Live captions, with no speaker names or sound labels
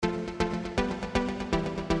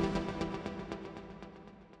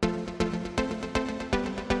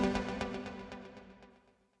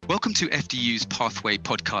Welcome to FDU's Pathway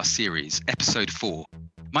podcast series, episode 4.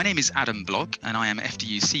 My name is Adam Block and I am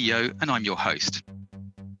FDU's CEO and I'm your host.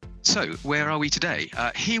 So, where are we today?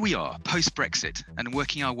 Here we are, post-Brexit, and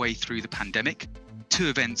working our way through the pandemic, two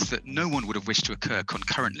events that no one would have wished to occur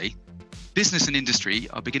concurrently. Business and industry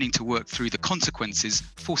are beginning to work through the consequences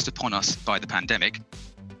forced upon us by the pandemic.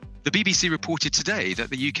 The BBC reported today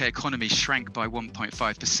that the UK economy shrank by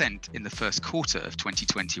 1.5% in the first quarter of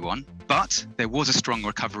 2021, but there was a strong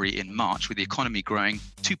recovery in March with the economy growing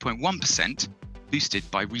 2.1%, boosted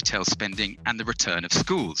by retail spending and the return of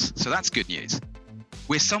schools. So that's good news.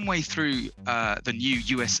 We're some way through the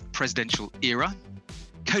new US presidential era.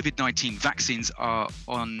 COVID-19 vaccines are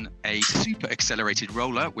on a super accelerated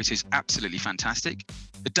roller, which is absolutely fantastic.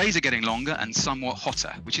 The days are getting longer and somewhat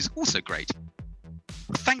hotter, which is also great.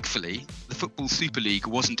 Thankfully, the Football Super League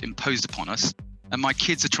wasn't imposed upon us, and my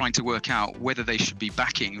kids are trying to work out whether they should be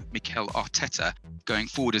backing Mikel Arteta going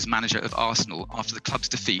forward as manager of Arsenal after the club's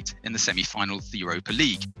defeat in the semi-final of the Europa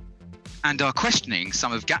League, and are questioning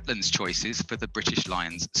some of Gatland's choices for the British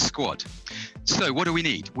Lions squad. So what do we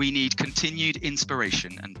need? We need continued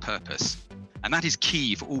inspiration and purpose, and that is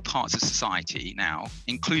key for all parts of society now,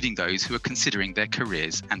 including those who are considering their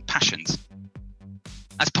careers and passions.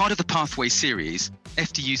 As part of the Pathway series,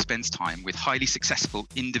 FDU spends time with highly successful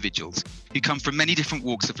individuals who come from many different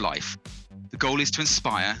walks of life. The goal is to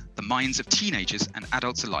inspire the minds of teenagers and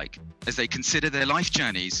adults alike as they consider their life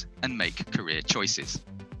journeys and make career choices.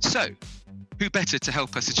 So, who better to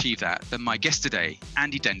help us achieve that than my guest today,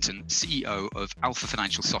 Andy Denton, CEO of Alfa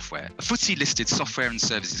Financial Software, a FTSE-listed software and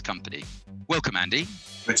services company. Welcome, Andy.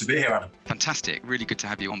 Good to be here, Adam. Fantastic. Really good to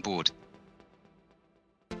have you on board.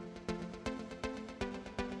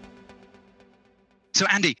 So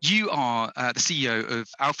Andy, you are the CEO of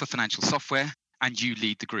Alfa Financial Software and you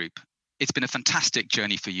lead the group. It's been a fantastic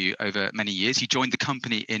journey for you over many years. You joined the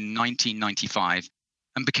company in 1995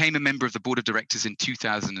 and became a member of the board of directors in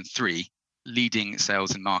 2003, leading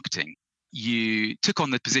sales and marketing. You took on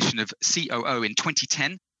the position of COO in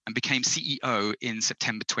 2010 and became CEO in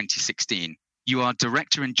September 2016. You are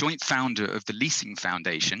director and joint founder of the Leasing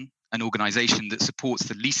Foundation, an organization that supports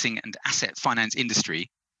the leasing and asset finance industry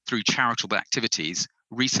through charitable activities,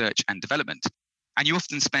 research and development. And you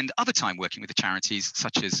often spend other time working with the charities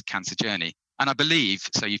such as Cancer Journey. And I believe,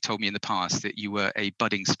 so you've told me in the past, that you were a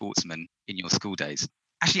budding sportsman in your school days.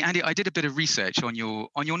 Actually, Andy, I did a bit of research on your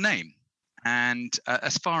name. And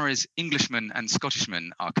as far as Englishmen and Scottishmen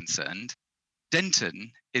are concerned,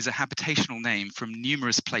 Denton is a habitational name from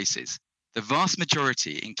numerous places. The vast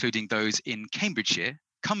majority, including those in Cambridgeshire,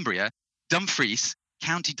 Cumbria, Dumfries,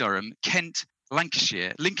 County Durham, Kent,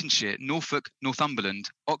 Lancashire, Lincolnshire, Norfolk, Northumberland,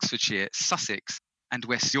 Oxfordshire, Sussex, and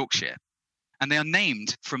West Yorkshire. And they are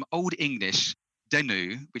named from Old English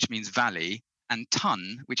denu, which means valley, and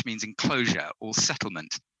tun, which means enclosure or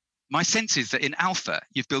settlement. My sense is that in Alfa,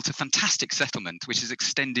 you've built a fantastic settlement which has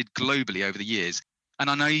extended globally over the years. And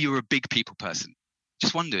I know you're a big people person.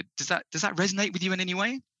 Just wondered, does that resonate with you in any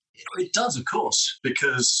way? It does, of course,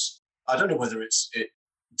 because I don't know whether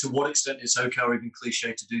to what extent it's okay or even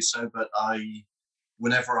cliche to do so, but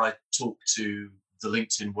whenever I talk to the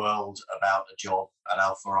LinkedIn world about a job at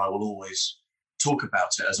Alfa, I will always talk about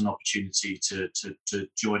it as an opportunity to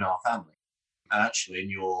join our family. And actually, in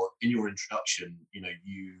your introduction,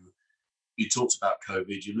 you talked about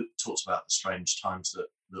COVID, you talked about the strange times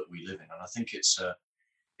that we live in, and I think it's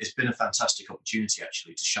been a fantastic opportunity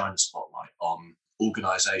actually to shine a spotlight on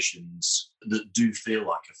organisations that do feel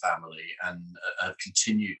like a family and have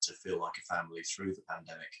continued to feel like a family through the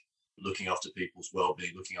pandemic, looking after people's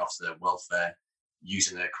well-being, looking after their welfare,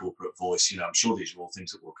 using their corporate voice. I'm sure these are all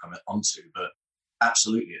things that we'll come onto, but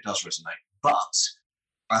absolutely it does resonate. But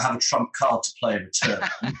I have a trump card to play in return.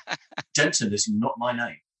 Denton is not my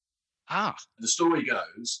name. The story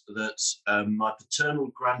goes that my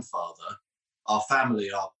paternal grandfather, our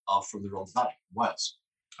family are from the Rhondda Valley, Wales.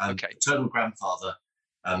 And paternal grandfather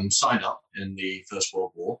signed up in the First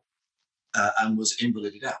World War and was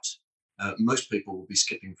invalided out. Most people will be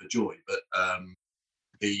skipping for joy, but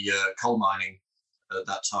the coal mining at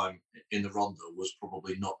that time in the Rhondda was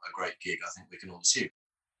probably not a great gig, I think we can all assume.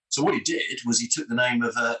 So what he did was he took the name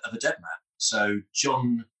of a dead man. So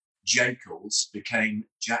John Jacles became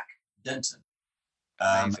Jack Denton.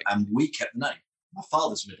 And we kept the name. My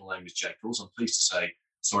father's middle name is Jacles. I'm pleased to say,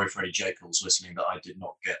 sorry for any Jacles listening, that I did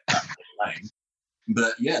not get that middle name.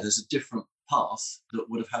 But yeah, there's a different path that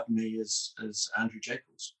would have had me as Andrew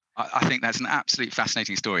Jacles. I think that's an absolutely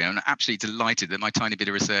fascinating story. I'm absolutely delighted that my tiny bit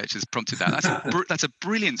of research has prompted that. That's a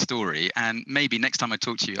brilliant story. And maybe next time I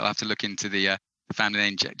talk to you, I'll have to look into the family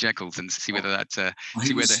name Jekyll's and see whether that Well,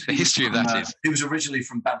 see where the history of that is. He was originally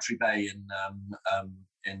from Bantry Bay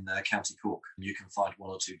in County Cork. You can find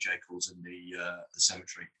one or two Jekyll's in the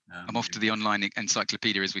cemetery. I'm off to the online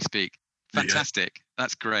encyclopedia as we speak. Fantastic.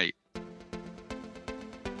 That's great.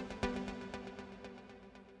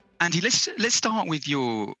 Andy, let's start with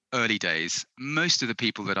your early days. Most of the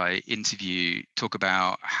people that I interview talk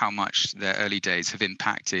about how much their early days have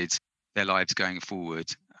impacted their lives going forward.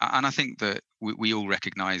 And I think that we all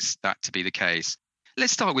recognise that to be the case.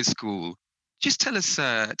 Let's start with school. Just tell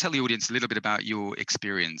the audience a little bit about your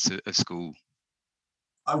experience of school.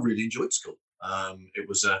 I really enjoyed school. It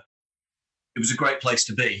was a great place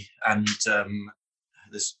to be, and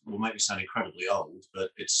this will make me sound incredibly old, but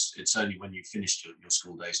it's only when you finished your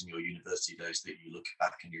school days and your university days that you look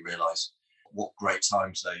back and you realise what great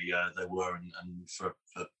times they were, and for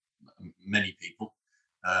many people,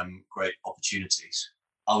 great opportunities.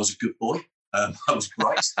 I was a good boy. I was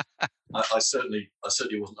bright. I certainly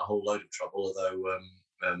wasn't a whole load of trouble, although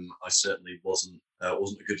I certainly wasn't a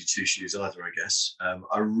goody two shoes either, I guess.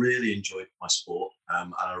 I really enjoyed my sport,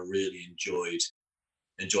 and I really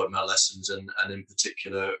enjoyed my lessons, and in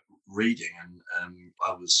particular reading. And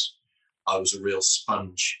I was a real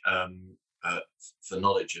sponge for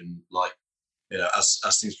knowledge, and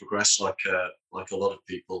as things progressed, like a lot of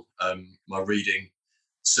people, my reading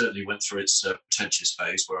certainly went through its pretentious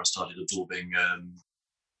phase where I started absorbing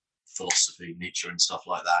philosophy, Nietzsche, and stuff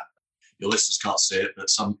like that. Your listeners can't see it,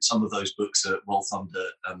 but some of those books are well thumbed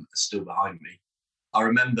are still behind me. I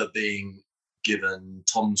remember being given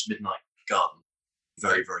Tom's Midnight Garden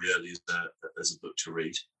very, very early as a book to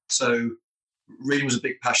read. So reading was a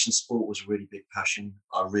big passion. Sport was a really big passion.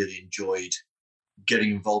 I really enjoyed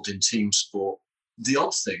getting involved in team sport. The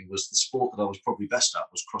odd thing was the sport that I was probably best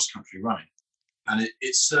at was cross-country running. And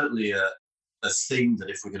it's certainly a theme that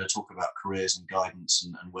if we're going to talk about careers and guidance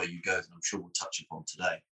and where you go, then I'm sure we'll touch upon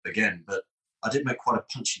today again. But I did make quite a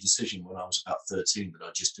punchy decision when I was about 13 that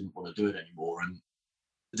I just didn't want to do it anymore. And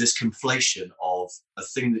this conflation of a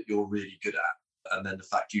thing that you're really good at, and then the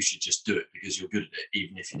fact you should just do it because you're good at it,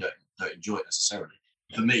 even if you don't enjoy it necessarily.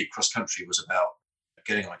 For me, cross-country was about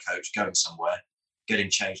getting on a coach, going somewhere, getting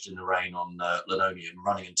changed in the rain on linoleum,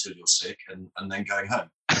 running until you're sick, and then going home.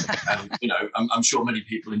 And I'm sure many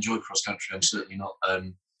people enjoy cross-country. I'm certainly not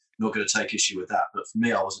going to take issue with that. But for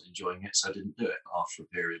me, I wasn't enjoying it, so I didn't do it after a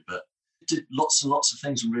period. But I did lots and lots of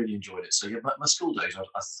things and really enjoyed it. So yeah, my school days,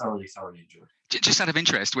 I thoroughly enjoyed. Just out of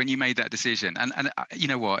interest, when you made that decision, and you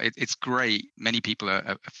know what, it's great. Many people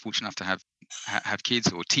are fortunate enough to have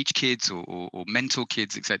kids or teach kids or mentor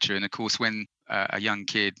kids, etc. And of course, when a young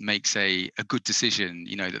kid makes a good decision,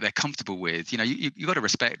 that they're comfortable with, you got to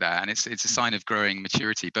respect that, and it's a sign of growing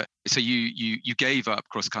maturity. But so you gave up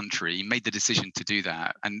cross country, made the decision to do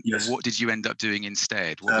that, and yes. What did you end up doing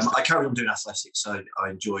instead? I carried on doing athletics. So I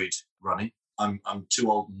enjoyed running. I'm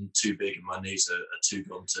too old and too big, and my knees are too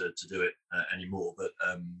gone to do it anymore. But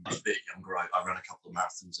a bit younger, I ran a couple of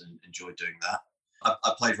marathons and enjoyed doing that.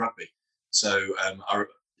 I played rugby, so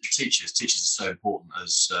teachers are so important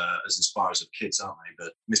as inspirers of kids, aren't they?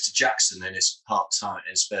 But Mr. Jackson, in his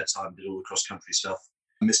spare time, did all the cross country stuff.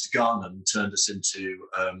 Mr. Garnham turned us into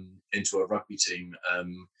a rugby team,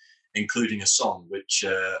 including a song which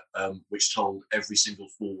told every single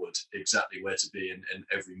forward exactly where to be in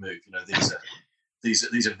every move.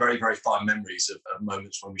 These are very, very fine memories of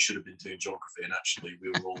moments when we should have been doing geography, and actually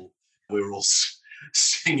we were all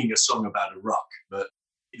singing a song about a ruck. But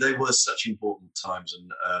they were such important times, and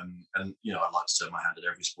I like to turn my hand at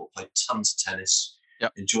every sport. Played tons of tennis.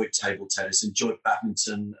 Yep. Enjoyed table tennis. Enjoyed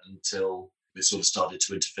badminton until it sort of started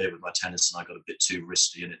to interfere with my tennis, and I got a bit too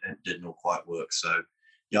wristy, and it didn't all quite work. So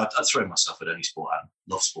yeah, I'd throw myself at any sport. I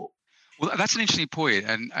love sport. Well, that's an interesting point,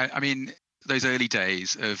 and I mean, those early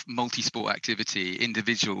days of multi-sport activity,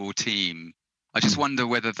 individual or team, I just wonder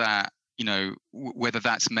whether that, whether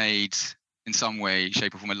that's made in some way,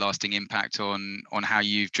 shape or form a lasting impact on how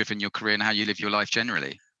you've driven your career and how you live your life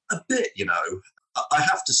generally. A bit, I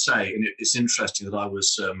have to say, and it's interesting that I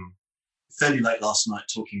was fairly late last night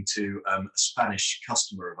talking to a Spanish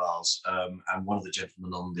customer of ours, and one of the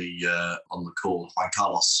gentlemen on the call, Juan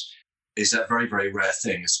Carlos, is that very, very rare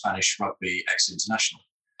thing, a Spanish rugby ex-international.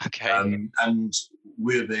 Okay. And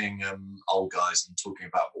we're being old guys and talking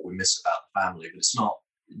about what we miss about the family, but it's not,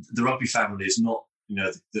 the rugby family is not,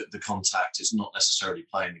 the contact is not necessarily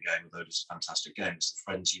playing the game, although it's a fantastic game. It's the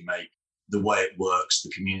friends you make, the way it works, the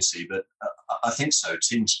community. But I think so,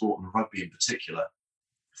 team sport and rugby in particular,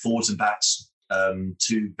 forwards and backs,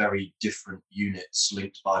 two very different units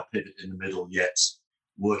linked by a pivot in the middle, yet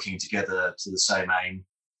working together to the same aim.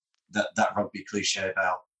 That rugby cliche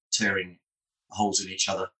about tearing holes in each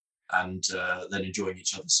other, and then enjoying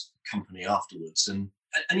each other's company afterwards. And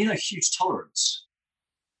huge tolerance.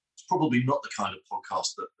 It's probably not the kind of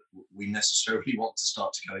podcast that we necessarily want to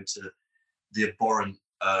start to go into the abhorrent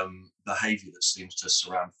behaviour that seems to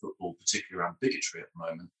surround football, particularly around bigotry at the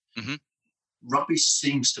moment. Mm-hmm. Rugby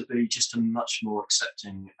seems to be just a much more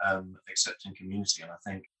accepting community, and I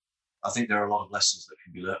think there are a lot of lessons that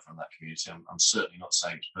can be learnt from that community. I'm certainly not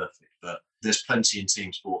saying it's perfect, but there's plenty in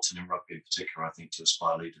team sports and in rugby in particular, I think, to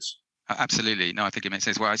aspire leaders. Absolutely. No, I think it makes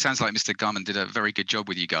sense. Well, it sounds like Mr. Garman did a very good job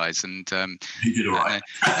with you guys. And he did all right.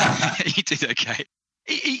 He did okay.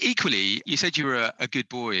 Equally, you said you were a good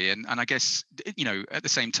boy. And I guess, at the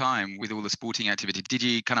same time, with all the sporting activity, did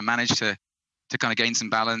you kind of manage to kind of gain some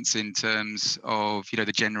balance in terms of,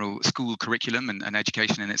 the general school curriculum and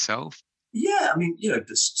education in itself? Yeah, I mean, the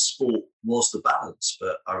sport was the balance,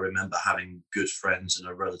 but I remember having good friends and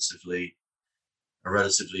a relatively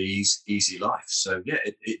easy life. So yeah,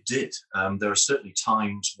 it did. There are certainly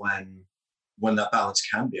times when that balance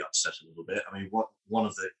can be upset a little bit. I mean, one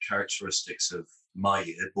of the characteristics of my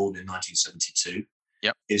year, born in 1972,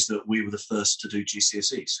 yep, is that we were the first to do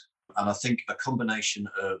GCSEs, and I think a combination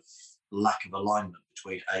of lack of alignment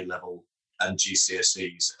between A level and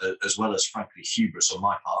GCSEs, as well as frankly hubris on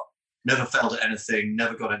my part, never failed at anything,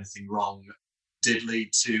 never got anything wrong, did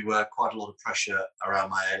lead to quite a lot of pressure around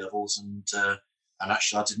my A levels, and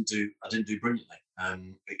actually I didn't do brilliantly.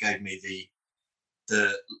 It gave me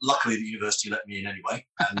luckily the university let me in anyway,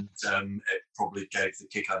 and it probably gave the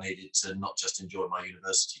kick I needed to not just enjoy my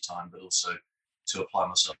university time, but also to apply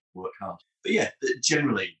myself and work hard. But yeah,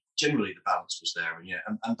 generally the balance was there,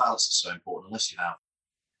 and balance is so important. Unless you have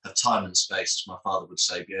time and space, my father would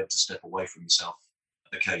say, be able to step away from yourself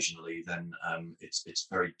occasionally, then it's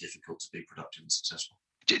very difficult to be productive and successful.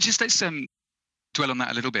 Just let's dwell on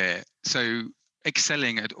that a little bit. So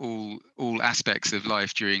excelling at all aspects of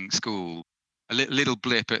life during school, a little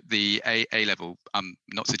blip at the A level. I'm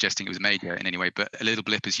not suggesting it was major in any way, but a little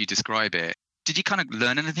blip as you describe it. Did you kind of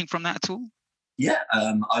learn anything from that at all? Yeah,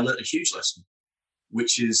 I learned a huge lesson,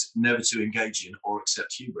 which is never to engage in or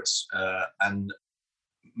accept hubris. And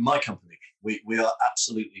my company, we are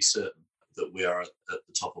absolutely certain that we are at the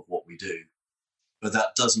top of what we do. But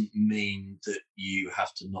that doesn't mean that you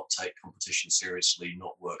have to not take competition seriously,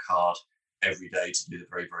 not work hard every day to do the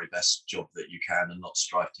very, very best job that you can, and not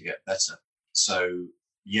strive to get better. So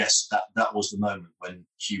yes, that was the moment when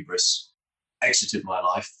hubris exited my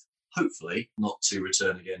life, hopefully not to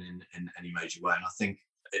return again in any major way. And I think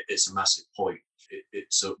it's a massive point.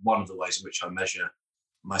 It's one of the ways in which I measure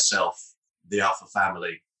myself, the Alfa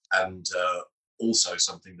family, and also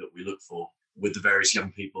something that we look for with the various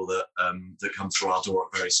young people that come through our door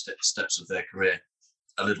at various steps of their career.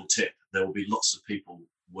 A little tip: there will be lots of people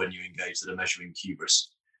when you engage that are measuring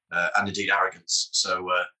hubris and indeed arrogance. So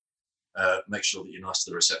make sure that you're nice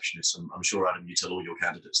to the receptionist. I'm sure, Adam, you tell all your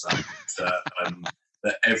candidates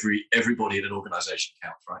that everybody in an organisation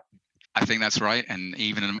counts, right? I think that's right, and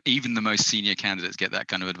even the most senior candidates get that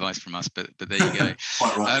kind of advice from us. But there you go.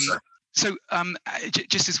 Quite right. So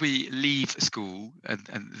just as we leave school and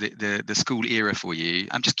the school era for you,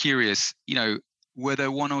 I'm just curious, were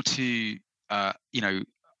there one or two,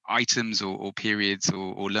 items or periods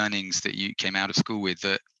or learnings that you came out of school with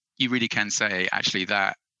that you really can say, actually,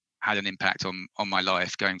 that had an impact on my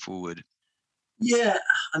life going forward? Yeah,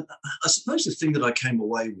 and I suppose the thing that I came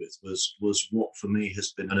away with was what for me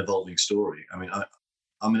has been an evolving story. I mean,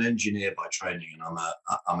 I'm an engineer by training, and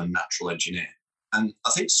I'm a natural engineer. And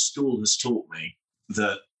I think school has taught me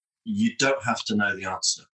that you don't have to know the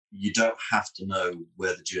answer. You don't have to know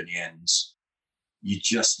where the journey ends. You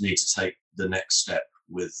just need to take the next step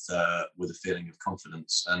with a feeling of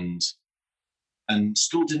confidence. And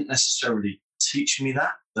school didn't necessarily teach me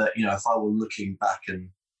that, but if I were looking back and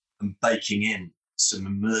baking in some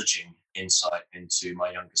emerging insight into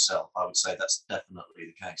my younger self, I would say that's definitely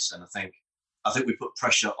the case. And I think we put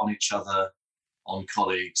pressure on each other, on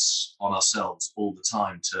colleagues, on ourselves all the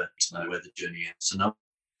time to know where the journey is. So no,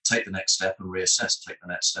 take the next step and reassess, take the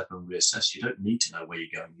next step and reassess. You don't need to know where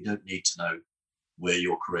you're going. You don't need to know where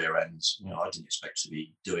your career ends. I didn't expect to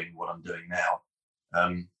be doing what I'm doing now.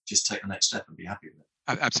 Just take the next step and be happy with it.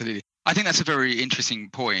 Absolutely. I think that's a very interesting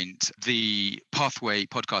point. The Pathway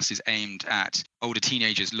podcast is aimed at older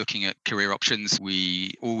teenagers looking at career options.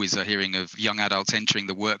 We always are hearing of young adults entering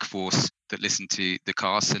the workforce that listen to the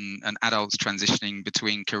cast, and adults transitioning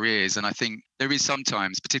between careers. And I think there is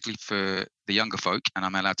sometimes, particularly for the younger folk, and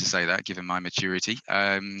I'm allowed to say that given my maturity,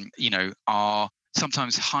 our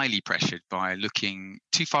sometimes highly pressured by looking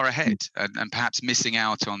too far ahead and perhaps missing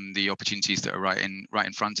out on the opportunities that are right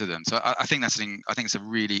in front of them. So I think I think it's a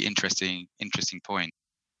really interesting point.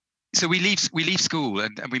 So we leave school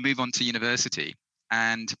and we move on to university.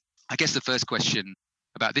 And I guess the first question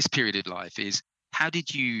about this period of life is, how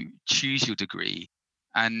did you choose your degree?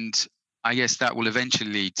 And I guess that will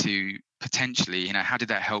eventually lead to potentially, how did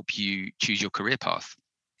that help you choose your career path?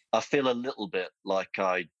 I feel a little bit like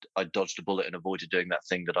I dodged a bullet and avoided doing that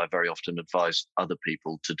thing that I very often advise other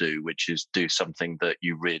people to do, which is do something that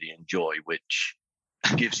you really enjoy, which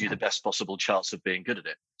gives you the best possible chance of being good at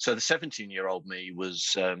it. So the 17-year-old me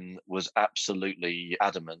was absolutely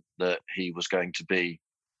adamant that he was going to be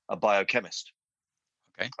a biochemist.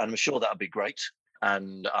 Okay. And I'm sure that would be great.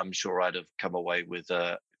 And I'm sure I'd have come away with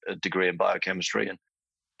a degree in biochemistry. And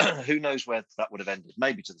who knows where that would have ended?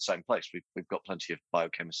 Maybe to the same place. We've got plenty of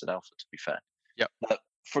biochemists at Alfa, to be fair. Yep. But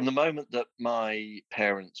from the moment that my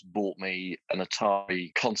parents bought me an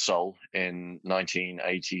Atari console in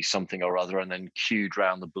 1980 something or other, and then queued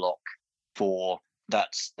round the block for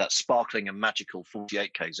that sparkling and magical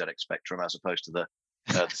 48K ZX Spectrum as opposed to the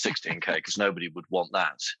 16K, because nobody would want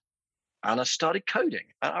that. And I started coding,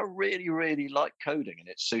 and I really, really like coding, and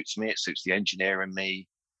it suits me. It suits the engineer in me.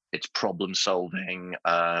 It's problem solving.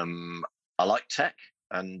 I like tech,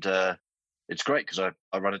 and it's great because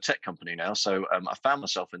I run a tech company now. So I found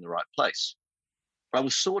myself in the right place. I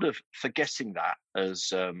was sort of forgetting that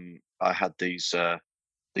as I had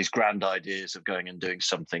these grand ideas of going and doing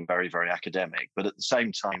something very, very academic. But at the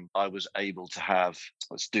same time, I was able to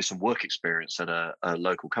do some work experience at a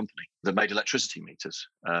local company that made electricity meters.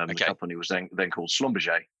 The company was then called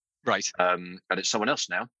Schlumberger. Right. And it's someone else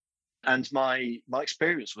now. And my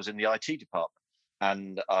experience was in the IT department.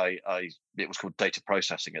 And it was called data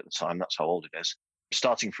processing at the time. That's how old it is.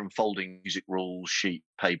 Starting from folding music rules, sheet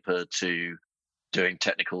paper, to doing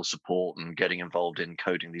technical support and getting involved in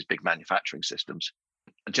coding these big manufacturing systems.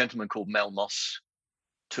 A gentleman called Mel Moss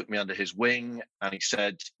took me under his wing, and he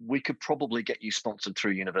said, we could probably get you sponsored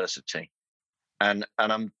through university. And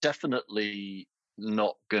I'm definitely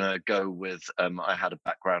not going to go with, I had a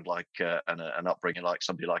background like an upbringing like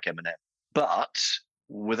somebody like Eminem. But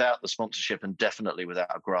without the sponsorship and definitely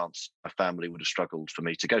without grants, my family would have struggled for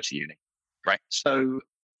me to go to uni. Right. So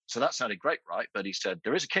that sounded great, right? But he said,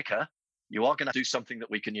 there is a kicker. You are going to do something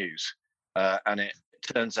that we can use. And it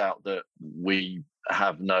turns out that we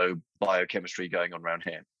have no biochemistry going on around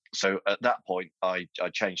here. So at that point, I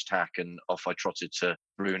changed tack and off I trotted to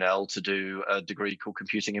Brunel to do a degree called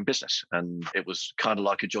Computing in Business. And it was kind of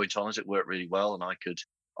like a joint honours. It worked really well, and I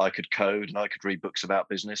could code and I could read books about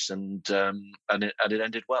business, and it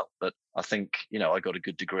ended well. But I think, I got a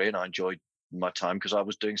good degree and I enjoyed my time because I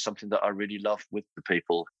was doing something that I really love with the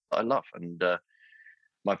people I love. And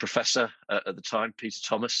my professor at the time, Peter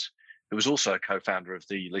Thomas, who was also a co-founder of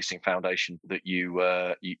the Leasing Foundation that you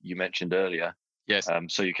mentioned earlier. Yes.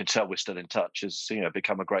 So you can tell we're still in touch, has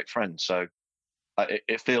become a great friend. So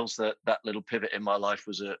it feels that little pivot in my life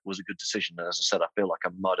was a good decision. And as I said, I feel like I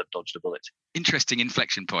might have dodged a bullet. Interesting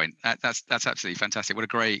inflection point. That's absolutely fantastic. What a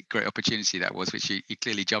great opportunity that was, which you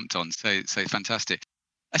clearly jumped on. So fantastic.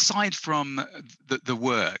 Aside from the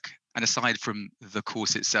work and aside from the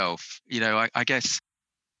course itself, I guess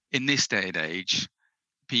in this day and age,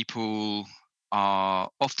 people are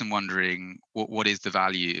often wondering what is the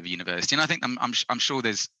value of university, and I think I'm sure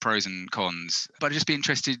there's pros and cons, but I'd just be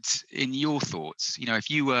interested in your thoughts. If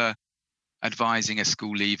you were advising a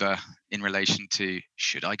school leaver in relation to,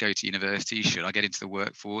 should I go to university, should I get into the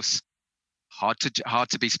workforce? Hard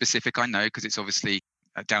to be specific, I know, because it's obviously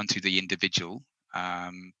down to the individual.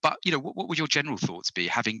 But what would your general thoughts be,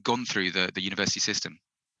 having gone through the university system?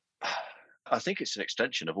 I think it's an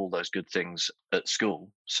extension of all those good things at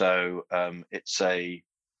school. So it's a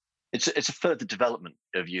further development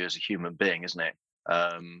of you as a human being, isn't it?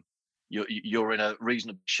 You're in a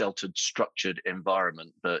reasonably sheltered, structured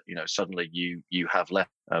environment, but suddenly you have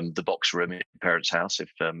left the box room in your parents' house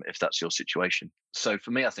if that's your situation. So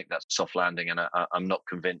for me, I think that's a soft landing, and I'm not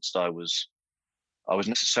convinced I was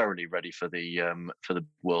necessarily ready for the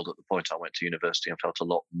world at the point I went to university, and felt a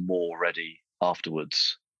lot more ready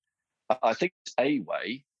afterwards. I think it's a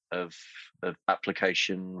way of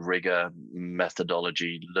application, rigor,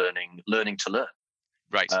 methodology, learning to learn.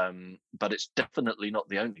 Right. But it's definitely not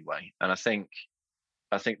the only way. And I think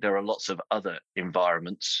there are lots of other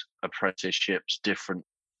environments, apprenticeships, different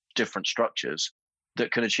structures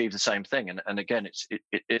that can achieve the same thing. And again,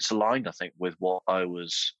 it's aligned, I think, with what I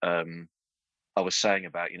was saying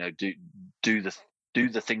about, do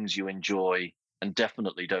the things you enjoy, and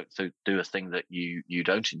definitely don't do a thing that you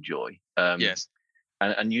don't enjoy. Yes.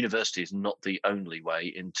 And university is not the only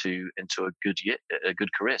way into a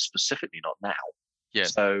good career, specifically not now. Yeah.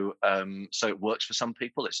 So it works for some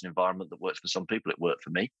people. It's an environment that works for some people. It worked for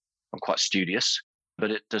me. I'm quite studious, but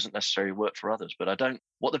it doesn't necessarily work for others. But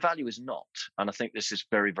what the value is not, and I think this is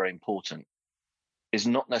very, very important, is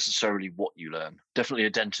not necessarily what you learn. Definitely a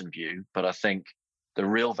Denton view, but I think the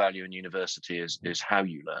real value in university is how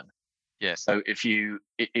you learn. Yes. So if you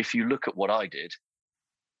look at what I did,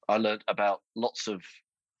 I learned about lots of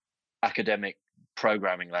academic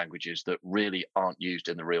programming languages that really aren't used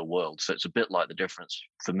in the real world. So it's a bit like the difference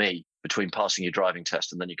for me between passing your driving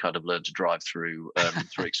test and then you kind of learn to drive through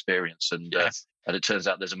through experience. And Yes. and it turns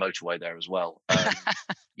out there's a motorway there as well.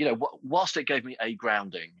 Whilst it gave me a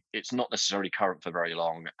grounding, it's not necessarily current for very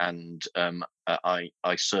long. And I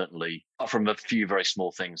certainly, from a few very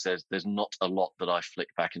small things, there's not a lot that I flick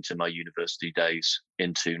back into my university days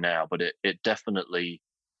into now, but it definitely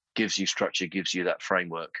gives you structure, gives you that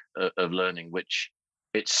framework of learning, which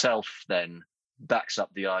itself then backs up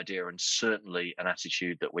the idea and certainly an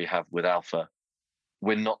attitude that we have with Alfa.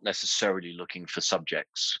 We're not necessarily looking for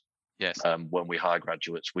subjects. Yes. When we hire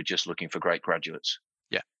graduates, we're just looking for great graduates.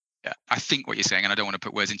 Yeah. Yeah. I think what you're saying, and I don't want to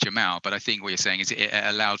put words into your mouth, but I think what you're saying is it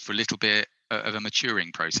allowed for a little bit of a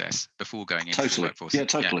maturing process before going into the workforce. Yeah,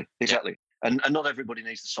 totally. Yeah. Exactly. And not everybody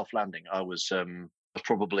needs the soft landing. I was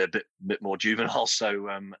probably a bit more juvenile, so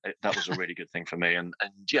that was a really good thing for me. And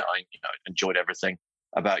yeah, I enjoyed everything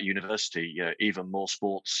about university. Even more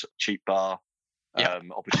sports, cheap bar,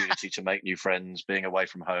 opportunity to make new friends, being away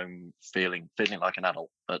from home, feeling like an adult.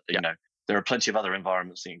 But you know, there are plenty of other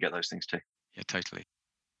environments that you can get those things too. Yeah, totally.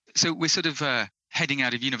 So we're sort of heading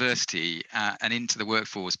out of university and into the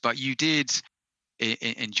workforce, but you did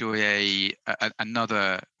enjoy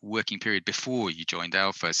another working period before you joined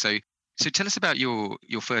Alfa. So tell us about your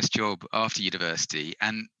first job after university,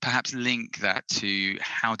 and perhaps link that to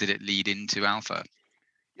how did it lead into Alfa?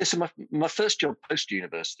 Yeah, so my first job post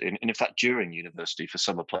university, and in fact during university for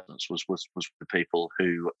Summer Pleasance, was the people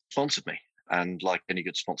who sponsored me. And like any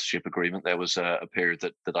good sponsorship agreement, there was a period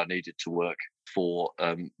that I needed to work for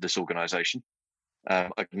this organisation. I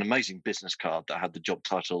got an amazing business card that had the job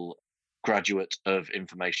title Graduate of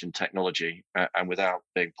Information Technology, and without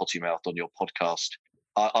being potty mouthed on your podcast,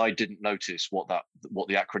 I didn't notice what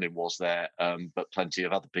the acronym was there, but plenty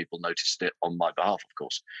of other people noticed it on my behalf, of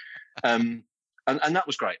course. And that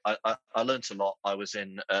was great. I learned a lot. I was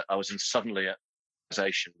in suddenly an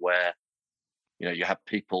organization where you have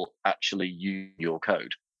people actually use your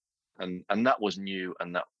code, and that was new,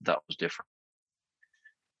 and that was different.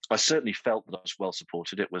 I certainly felt that I was well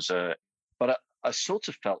supported. It was but I sort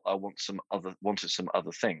of felt I wanted some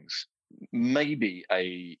other things. Maybe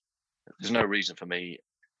there's no reason for me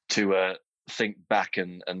to think back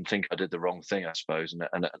and think I did the wrong thing, I suppose.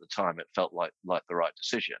 And at the time, it felt like the right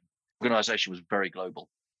decision. The organization was very global.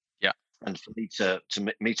 Yeah. And for me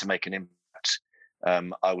to make an impact,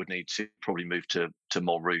 I would need to probably move to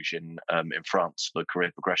Montrouge in France for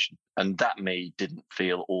career progression. And that me didn't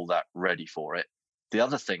feel all that ready for it. The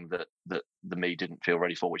other thing that the me didn't feel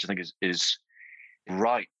ready for, which I think is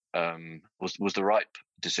right, was the right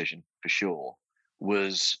decision for sure,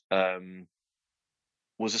 was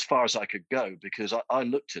as far as I could go, because I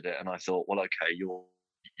looked at it and I thought, well, okay,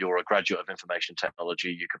 you're a graduate of information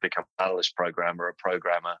technology, you could become an analyst programmer, a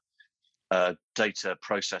programmer, data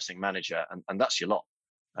processing manager, and that's your lot.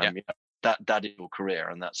 That is your career,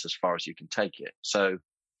 and that's as far as you can take it. So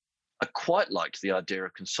I quite liked the idea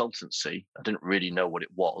of consultancy. I didn't really know what it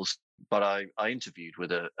was, but I interviewed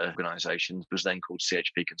with an organization that was then called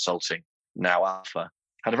CHP Consulting, now Alfa.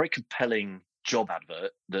 Had a very compelling job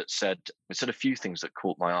advert that said a few things that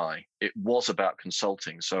caught my eye. It was about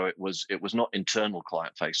consulting, so it was not internal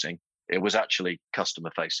client facing. It was actually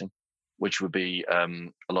customer facing, which would be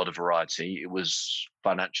a lot of variety. It was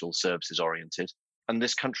financial services oriented, and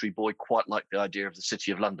this country boy quite liked the idea of the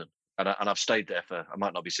City of London. And I've stayed there I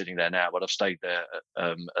might not be sitting there now, but I've stayed there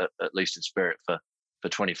at least in spirit for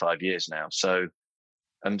 25 years now. So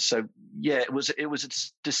yeah, it was a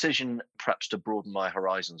decision perhaps to broaden my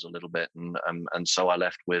horizons a little bit, and so I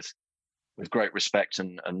left with great respect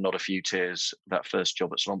and not a few tears that first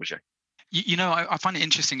job at Schlumberger. I find it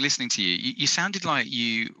interesting listening to you. You sounded like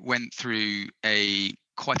you went through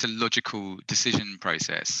quite a logical decision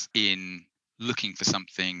process in looking for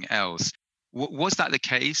something else. Was that the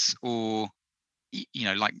case, or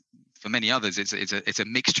like for many others, it's a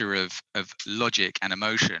mixture of logic and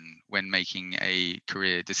emotion when making a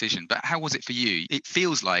career decision? But how was it for you? It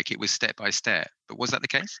feels like it was step by step, but was that the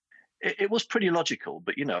case? It was pretty logical,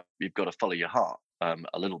 but you've got to follow your heart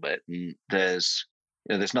a little bit. And there's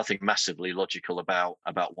nothing massively logical about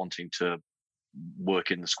wanting to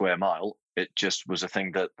work in the square mile. It just was a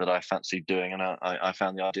thing that I fancied doing, and I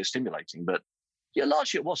found the idea stimulating. But yeah,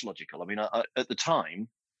 largely it was logical. I mean, at the time,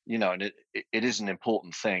 and it is an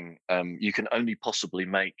important thing. You can only possibly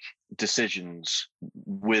make decisions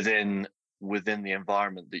within the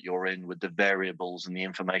environment that you're in, with the variables and the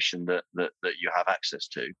information that you have access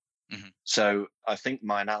to. Mm-hmm. So I think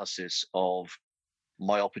my analysis of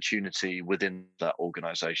my opportunity within that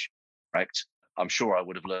organization, correct. I'm sure I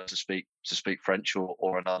would have learned to speak French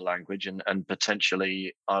or another language, and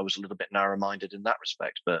potentially I was a little bit narrow-minded in that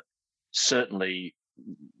respect. But certainly,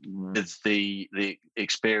 with the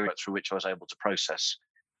experience through which I was able to process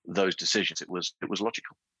those decisions, it was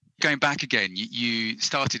logical. Going back again, you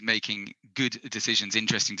started making good decisions,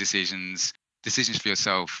 interesting decisions for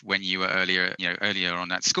yourself when you were earlier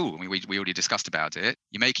on at school. I mean, we already discussed about it.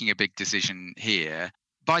 You're making a big decision here.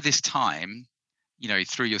 By this time,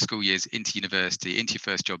 through your school years into university, into your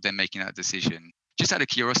first job, then making that decision. Just out of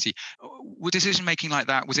curiosity, was decision making like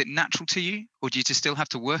that, was it natural to you, or do you just still have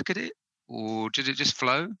to work at it, or did it just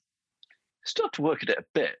flow? Still have to work at it a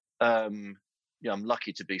bit. I'm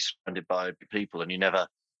lucky to be surrounded by people, and you never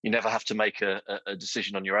have to make a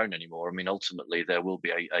decision on your own anymore. I mean, ultimately there will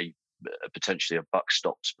be a potentially a buck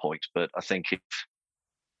stops point, but I think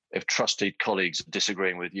if trusted colleagues are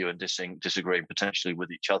disagreeing with you and disagreeing potentially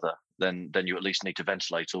with each other, then you at least need to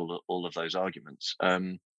ventilate all of those arguments.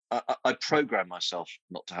 I program myself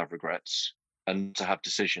not to have regrets and to have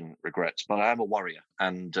decision regrets, but I am a worrier,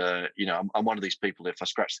 and I'm one of these people. If I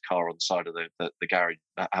scratch the car on the side of the garage,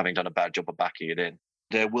 having done a bad job of backing it in,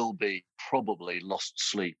 there will be probably lost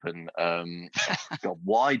sleep and God,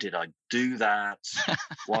 why did I do that?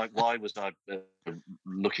 Why was I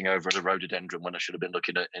looking over at a rhododendron when I should have been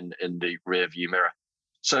looking at in the rear view mirror?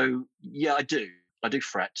 So yeah, I do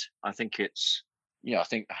fret. I think it's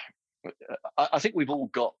I think we've all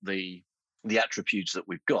got the attributes that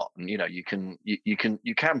we've got, and you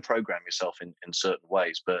can program yourself in certain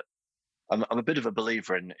ways, but I'm a bit of a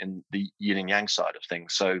believer in the yin and yang side of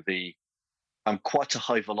things. So I'm quite a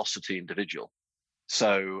high velocity individual.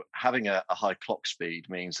 So having a high clock speed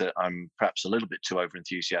means that I'm perhaps a little bit too over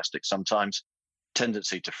enthusiastic sometimes,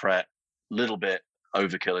 tendency to fret, a little bit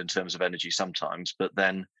overkill in terms of energy sometimes, but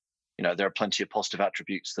then, there are plenty of positive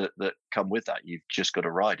attributes that come with that. You've just got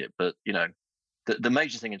to ride it. But, the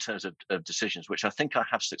major thing in terms of decisions, which I think I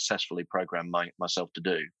have successfully programmed myself to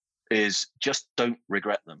do, is just don't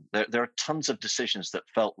regret them. There are tons of decisions that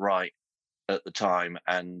felt right at the time,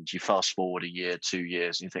 and you fast forward a year, 2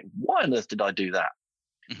 years, and you think, why on earth did I do that?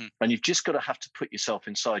 Mm-hmm. And you've just got to have to put yourself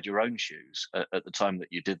inside your own shoes at the time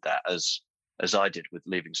that you did that, as I did with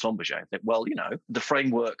leaving Schlumberger. I think, well, the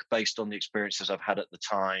framework based on the experiences I've had at the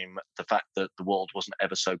time, the fact that the world wasn't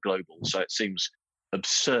ever so global. So it seems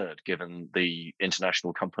absurd, given the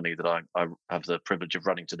international company that I have the privilege of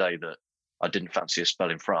running today, that I didn't fancy a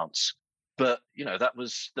spell in France. But that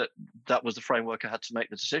was the framework I had to make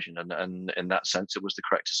the decision, and in that sense, it was the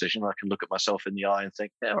correct decision. I can look at myself in the eye and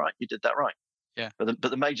think, yeah, right, you did that right. Yeah. But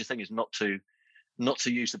the major thing is not to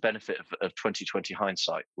use the benefit of 2020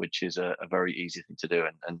 hindsight, which is a very easy thing to do,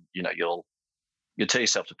 and you'll tear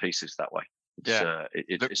yourself to pieces that way.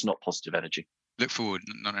 It's not positive energy. Look forward,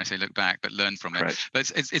 not necessarily look back, but learn from Correct. it.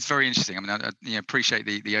 But it's very interesting. I mean, I appreciate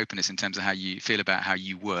the openness in terms of how you feel about how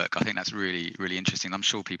you work. I think that's really, really interesting. I'm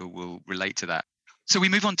sure people will relate to that. So we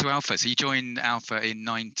move on to Alfa. So you joined Alfa in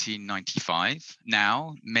 1995.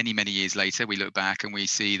 Now, many, many years later, we look back and we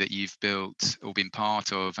see that you've built or been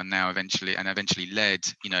part of, and now eventually led,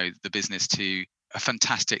 the business to a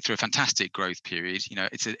fantastic growth period.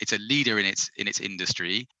 It's a leader in its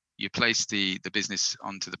industry. You placed the business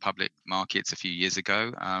onto the public markets a few years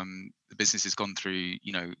ago. The business has gone through,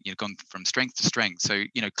 gone from strength to strength. So,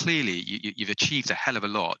 clearly you've achieved a hell of a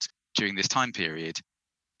lot during this time period.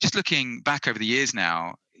 Just looking back over the years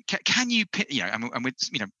now, can you, and with,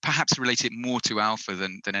 perhaps relate it more to Alfa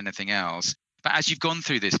than anything else. But as you've gone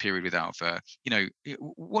through this period with Alfa,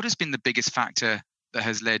 what has been the biggest factor that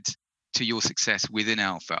has led to your success within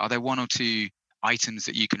Alfa? Are there one or two items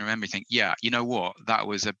that you can remember, think, yeah, you know what, that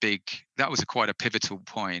was quite a pivotal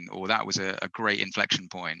point, or that was a great inflection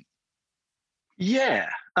point? Yeah,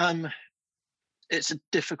 it's a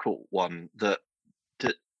difficult one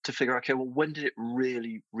to figure out, okay, well, when did it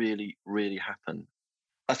really, really, really happen?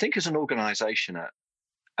 I think as an organization at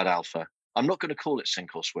Alfa, I'm not going to call it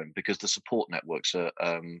sink or swim, because the support networks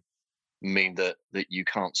mean that you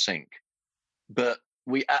can't sink. But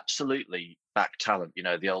we absolutely back talent.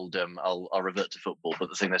 The old, I'll revert to football, but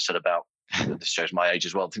the thing they said about, this shows my age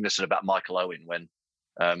as well, the thing they said about Michael Owen when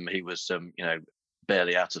he was,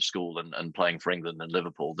 barely out of school and playing for England and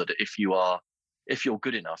Liverpool, that if you are if you're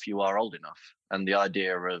good enough, you are old enough. And the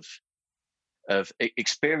idea of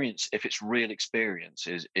experience, if it's real experience,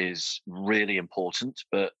 is really important.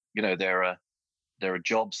 But there are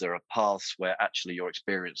jobs, there are paths where actually your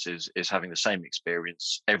experience is having the same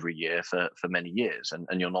experience every year for many years,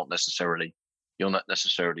 and you're not necessarily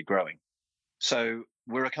growing. So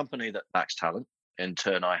we're a company that backs talent. In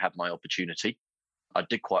turn, I had my opportunity. I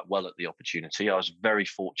did quite well at the opportunity. I was very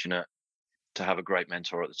fortunate to have a great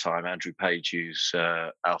mentor at the time, Andrew Page, who's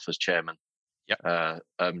Alfa's chairman. Yeah.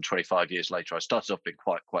 25 years later, I started off being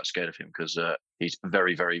quite scared of him because he's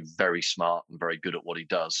very, very, very smart and very good at what he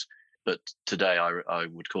does. But today, I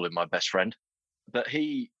would call him my best friend. But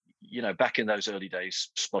he, back in those early days,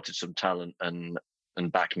 spotted some talent and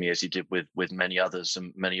backed me, as he did with many others,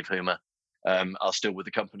 and many of whom are still with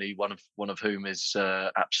the company. One of whom is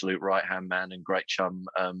absolute right hand man and great chum,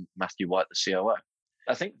 Matthew White, the COO.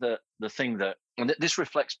 I think that the thing that, and this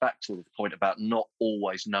reflects back to the point about not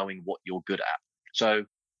always knowing what you're good at. So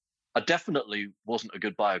I definitely wasn't a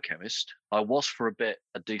good biochemist. I was for a bit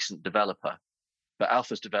a decent developer, but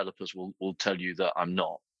Alfa's developers will tell you that I'm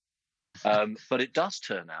not. But it does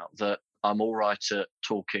turn out that I'm all right at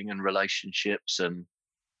talking and relationships and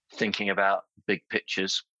thinking about big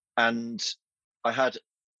pictures. And I had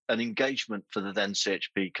an engagement for the then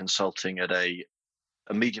CHP Consulting at a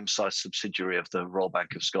medium-sized subsidiary of the Royal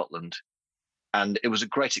Bank of Scotland. And it was a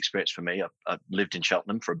great experience for me. I lived in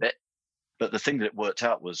Cheltenham for a bit. But the thing that worked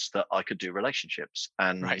out was that I could do relationships.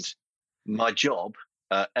 And Right. my job,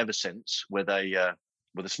 ever since, with a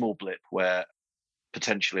small blip where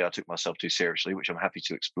potentially I took myself too seriously, which I'm happy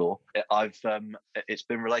to explore, it's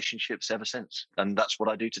been relationships ever since. And that's what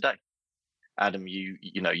I do today. Adam,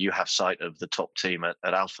 you have sight of the top team at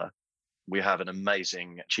Alfa. We have an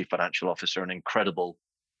amazing chief financial officer, an incredible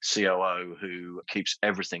COO who keeps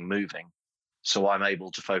everything moving. So I'm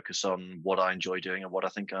able to focus on what I enjoy doing and what I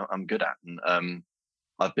think I'm good at. And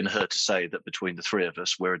I've been heard to say that between the three of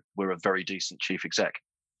us, we're a very decent chief exec.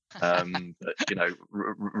 But,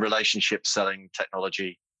 relationships, selling,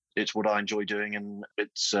 technology, it's what I enjoy doing, and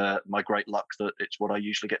it's my great luck that it's what I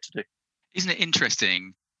usually get to do. Isn't it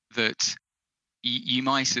interesting that you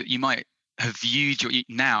might have viewed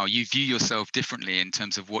you view yourself differently in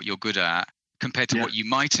terms of what you're good at compared to what you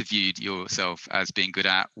might have viewed yourself as being good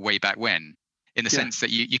at way back when, in the sense that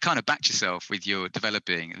you kind of backed yourself with your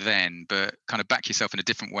developing then, but kind of back yourself in a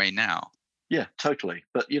different way now. Yeah, totally.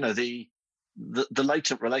 But the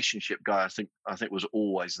latent relationship guy, I think was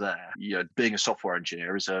always there. Being a software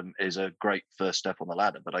engineer is a great first step on the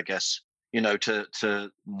ladder. But I guess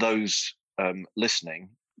to those listening,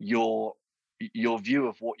 your view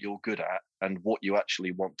of what you're good at and what you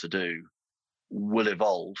actually want to do will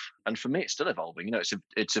evolve. And for me, it's still evolving.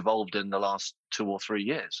 It's evolved in the last 2 or 3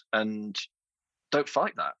 years. And don't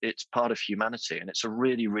fight that. It's part of humanity, and it's a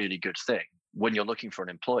really, really good thing. When you're looking for an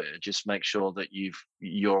employer, just make sure that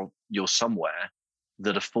you're somewhere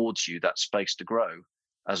that affords you that space to grow,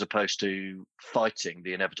 as opposed to fighting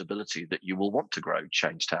the inevitability that you will want to grow.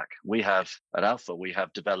 Change tech. At Alfa, we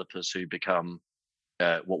have developers who become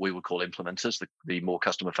what we would call implementers, the more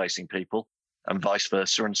customer-facing people, and vice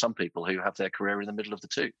versa, and some people who have their career in the middle of the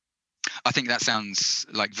two. I think that sounds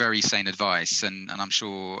like very sane advice, and I'm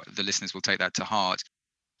sure the listeners will take that to heart.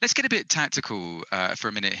 Let's get a bit tactical for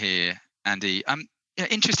a minute here, Andy. I'm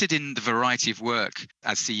interested in the variety of work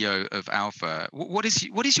as CEO of Alfa. What is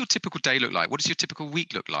your typical day look like? What does your typical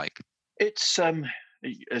week look like? It's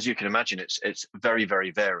as you can imagine, it's very, very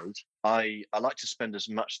varied. I like to spend as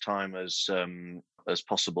much time as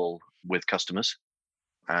possible with customers,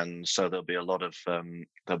 and so there'll be a lot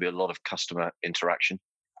of customer interaction.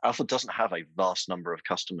 Alfa doesn't have a vast number of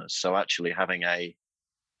customers, so actually having a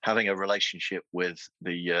relationship with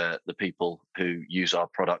the people who use our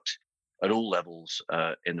product at all levels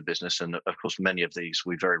in the business, and of course many of these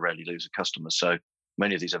we very rarely lose a customer. So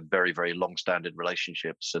many of these are very, very long-standing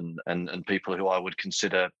relationships and people who I would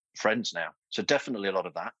consider friends now. So definitely a lot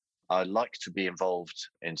of that. I like to be involved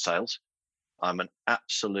in sales. I'm an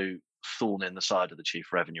absolute thorn in the side of the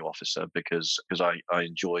chief revenue officer because I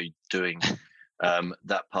enjoy doing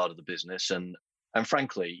that part of the business. And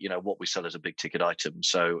frankly, what we sell is a big ticket item.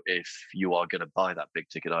 So if you are going to buy that big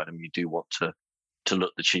ticket item, you do want to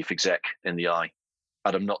look the chief exec in the eye.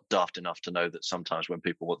 And I'm not daft enough to know that sometimes when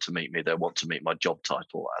people want to meet me, they want to meet my job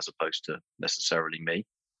title as opposed to necessarily me.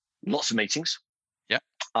 Lots of meetings. Yeah.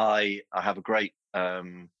 I have a great,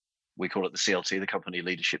 we call it the CLT, the company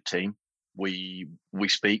leadership team. We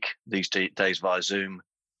speak these days via Zoom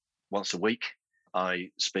once a week. I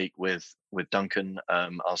speak with Duncan, our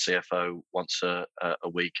CFO, once a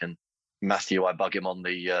week, and Matthew, I bug him on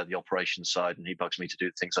the operations side, and he bugs me to do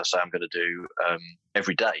the things I say I'm going to do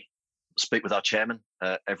every day. Speak with our chairman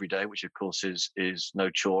every day, which of course is no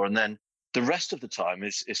chore. And then the rest of the time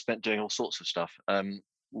is spent doing all sorts of stuff.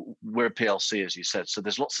 We're a PLC, as you said, so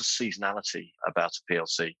there's lots of seasonality about a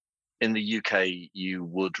PLC. In the UK, you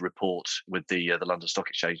would report with the London Stock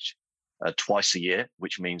Exchange twice a year,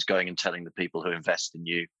 which means going and telling the people who invest in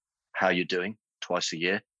you how you're doing twice a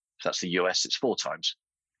year. If that's the US, it's 4 times.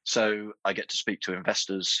 So I get to speak to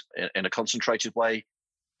investors in a concentrated way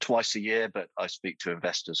twice a year, but I speak to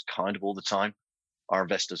investors kind of all the time. Our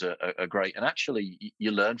investors are great, and actually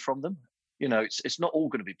you learn from them. It's not all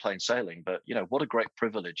going to be plain sailing, but what a great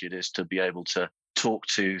privilege it is to be able to talk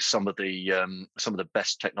to some of the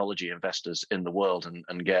best technology investors in the world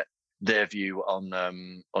and get their view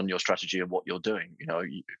on your strategy and what you're doing.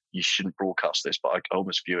 You shouldn't broadcast this, but I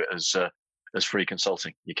almost view it as free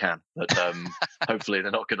consulting. You can, but hopefully they're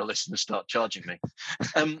not going to listen and start charging me.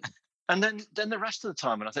 And then the rest of the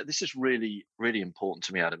time, and I think this is really, really important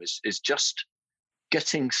to me, Adam, is just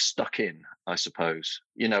getting stuck in, I suppose.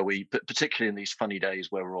 We particularly in these funny days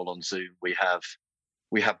where we're all on Zoom, we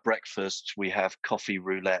have breakfast, we have coffee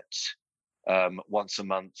roulette. Once a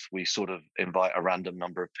month, we sort of invite a random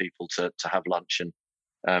number of people to have lunch,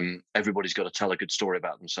 and everybody's got to tell a good story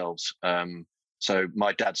about themselves. So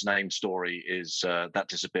my dad's name story is that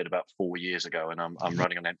disappeared about 4 years ago, and I'm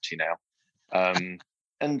running on empty now.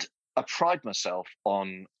 And I pride myself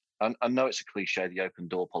on, and I know it's a cliche, the open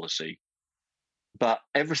door policy, but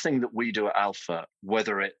everything that we do at Alfa,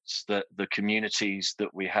 whether it's the communities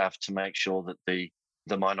that we have to make sure that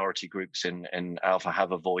the minority groups in Alfa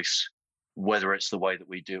have a voice, whether it's the way that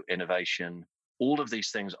we do innovation, all of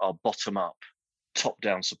these things are bottom up, top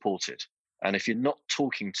down supported. And if you're not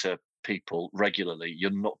talking to people regularly, you're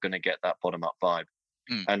not going to get that bottom up vibe.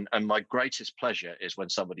 And my greatest pleasure is when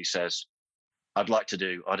somebody says, I'd like to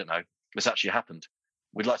do, I don't know, this actually happened.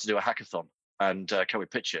 We'd like to do a hackathon. And can we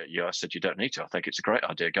pitch it? I said, you don't need to. I think it's a great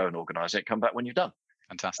idea. Go and organize it. Come back when you're done.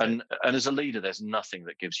 Fantastic. And as a leader, there's nothing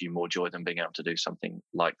that gives you more joy than being able to do something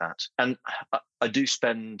like that. And I do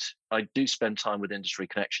spend time with industry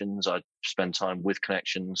connections. I spend time with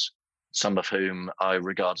connections, some of whom I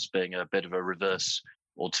regard as being a bit of a reverse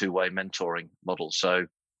or two-way mentoring model. So,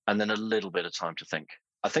 and then a little bit of time to think.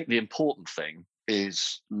 I think the important thing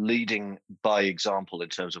is leading by example in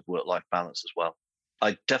terms of work-life balance as well.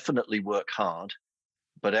 I definitely work hard,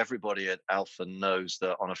 but everybody at Alfa knows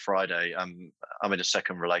that on a Friday, I'm in a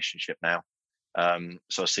second relationship now.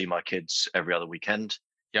 So I see my kids every other weekend.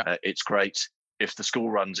 Yeah, it's great. If the school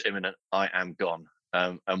run's imminent, I am gone.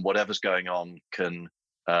 And whatever's going on can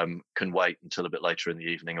wait until a bit later in the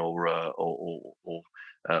evening or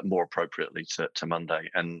more appropriately to Monday.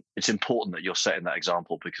 And it's important that you're setting that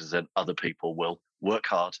example, because then other people will work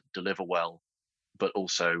hard, deliver well, but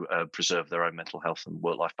also preserve their own mental health and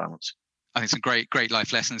work-life balance. I think some great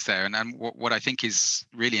life lessons there. And what I think is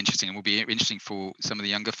really interesting, and will be interesting for some of the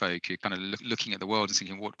younger folk who kind of looking at the world and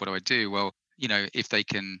thinking, what do I do? Well, if they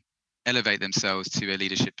can elevate themselves to a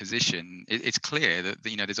leadership position, it's clear that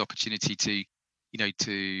there's opportunity to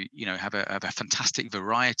have a fantastic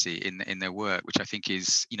variety in their work, which I think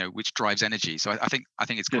is which drives energy. So I think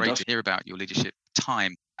it's great to hear about your leadership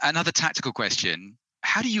time. Another tactical question: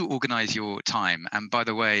 how do you organize your time? And by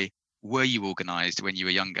the way, were you organized when you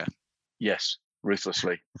were younger? Yes,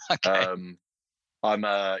 ruthlessly. Okay.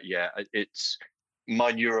 It's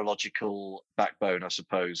my neurological backbone, I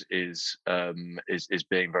suppose, is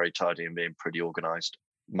being very tidy and being pretty organized.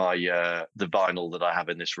 My the vinyl that I have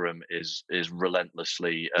in this room is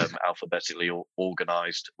relentlessly alphabetically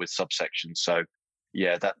organized with subsections. So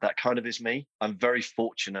yeah, that kind of is me. I'm very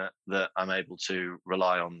fortunate that I'm able to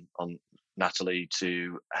rely on Natalie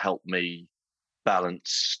to help me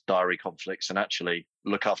balance diary conflicts and actually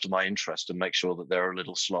look after my interest and make sure that there are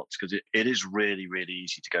little slots, because it is really, really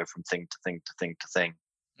easy to go from thing to thing to thing to thing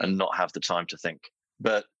and not have the time to think.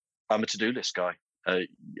 But I'm a to-do list guy.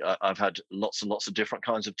 I've had lots and lots of different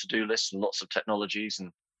kinds of to-do lists and lots of technologies,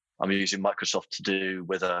 and I'm using Microsoft To Do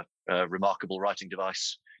with a remarkable writing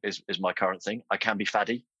device is my current thing. I can be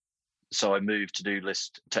faddy, so I move to-do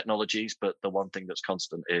list technologies, but the one thing that's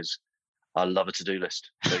constant is I love a to-do list.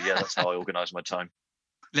 So yeah, that's how I organize my time.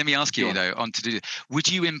 Let me ask you though, on to-do, would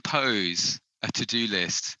you impose a to-do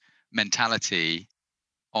list mentality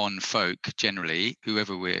on folk generally,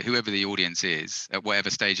 whoever the audience is, at whatever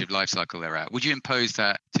stage of life cycle they're at? Would you impose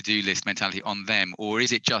that to-do list mentality on them, or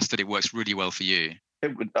is it just that it works really well for you?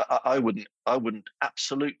 I wouldn't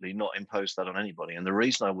absolutely not impose that on anybody. And the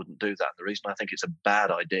reason I wouldn't do that, the reason I think it's a bad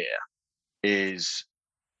idea, is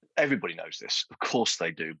everybody knows this. Of course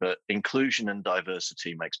they do. But inclusion and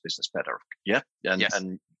diversity makes business better. Yeah. Yes.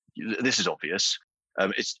 And this is obvious.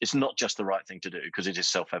 It's not just the right thing to do, because it is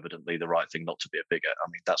self-evidently the right thing not to be a bigot. I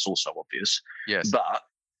mean, that's also obvious. Yes. But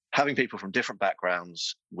having people from different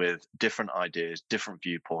backgrounds with different ideas, different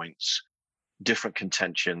viewpoints, different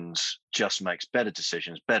contentions just makes better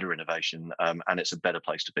decisions, better innovation, and it's a better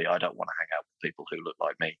place to be. I don't want to hang out with people who look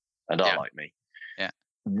like me and are like me. Yeah.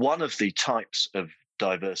 One of the types of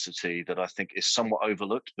diversity that I think is somewhat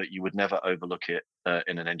overlooked, but you would never overlook it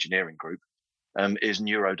in an engineering group, is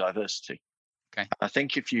neurodiversity. Okay. I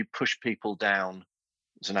think if you push people down,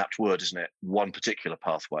 it's an apt word, isn't it, one particular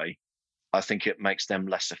pathway, I think it makes them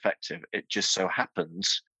less effective. It just so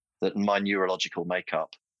happens that my neurological makeup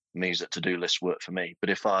means that to-do lists work for me. But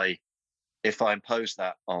if I impose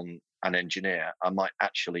that on an engineer, I might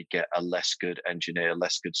actually get a less good engineer,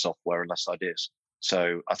 less good software, and less ideas.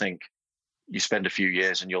 So I think you spend a few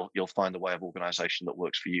years and you'll find the way of organization that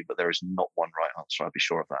works for you, but there is not one right answer. I'd be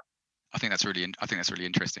sure of that. I think that's really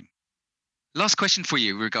interesting. Last question for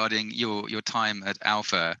you regarding your time at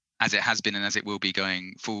Alfa, as it has been and as it will be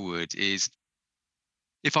going forward, is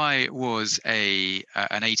if I was an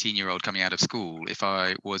 18-year-old coming out of school, if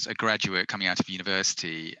I was a graduate coming out of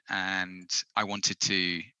university and I wanted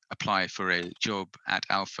to apply for a job at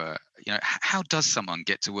Alfa, how does someone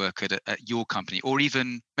get to work at your company, or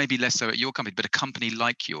even maybe less so at your company, but a company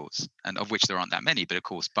like yours, and of which there aren't that many, but of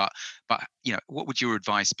course, but what would your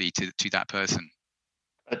advice be to that person?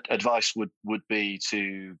 Advice would be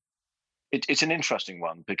to, it's an interesting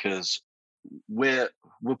one, because we'll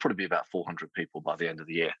probably be about 400 people by the end of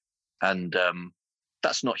the year, and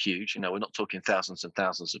that's not huge. We're not talking thousands and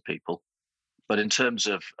thousands of people, but in terms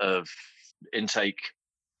of intake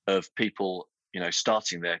of people,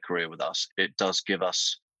 starting their career with us, it does give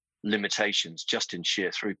us limitations just in sheer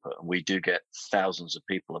throughput, and we do get thousands of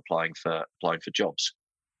people applying for jobs.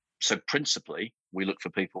 So principally, we look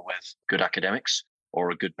for people with good academics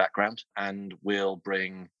or a good background, and we'll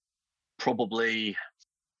bring probably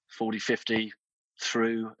 40, 50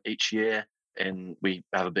 through each year. And we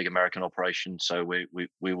have a big American operation, so we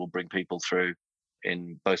will bring people through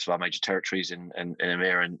in both of our major territories in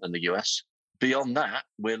EMEA and the US. Beyond that,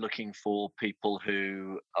 we're looking for people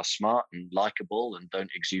who are smart and likable and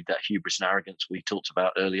don't exude that hubris and arrogance we talked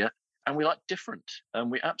about earlier. And we like different, and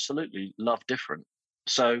we absolutely love different.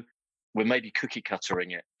 So we're maybe cookie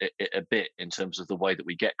cuttering it a bit in terms of the way that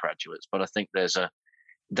we get graduates, but I think that's a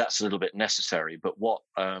little bit necessary. But what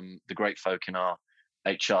the great folk in our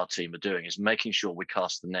HR team are doing is making sure we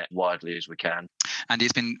cast the net widely as we can. And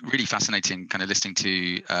it's been really fascinating kind of listening to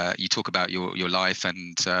you talk about your life,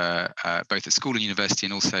 and both at school and university,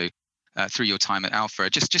 and also through your time at Alfa.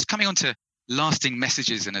 Just coming on to lasting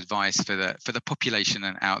messages and advice for the population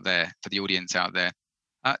and out there, for the audience out there.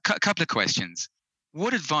 Couple of questions.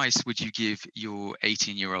 What advice would you give your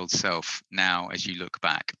 18-year-old self now as you look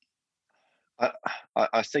back?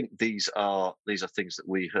 I think these are things that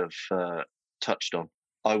we have touched on.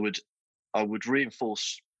 I would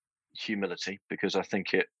reinforce humility, because I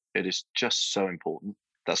think it is just so important.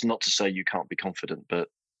 That's not to say you can't be confident, but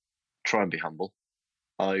try and be humble.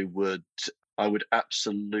 I would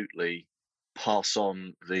absolutely pass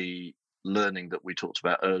on the learning that we talked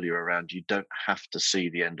about earlier around, you don't have to see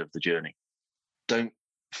the end of the journey. Don't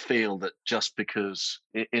feel that just because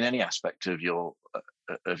in any aspect of your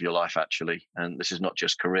life, actually, and this is not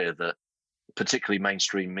just career, that particularly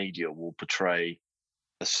mainstream media will portray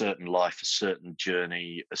a certain life, a certain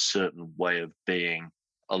journey, a certain way of being,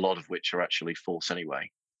 a lot of which are actually false anyway.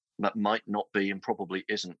 That might not be, and probably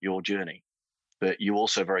isn't, your journey, but you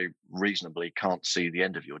also very reasonably can't see the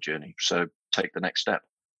end of your journey. So take the next step.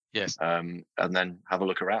 Yes. And then have a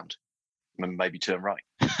look around and maybe turn right.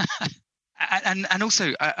 and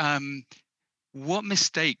also, what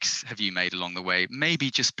mistakes have you made along the way?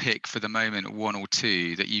 Maybe just pick for the moment one or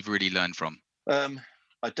two that you've really learned from.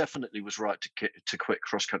 I definitely was right to quit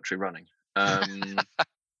cross-country running.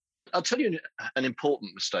 I'll tell you an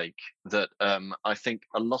important mistake that I think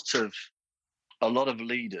a lot of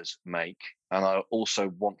leaders make, and I also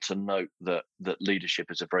want to note that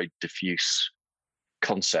leadership is a very diffuse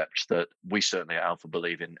concept that we certainly at Alfa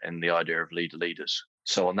believe in the idea of leaders.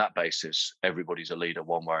 So on that basis, everybody's a leader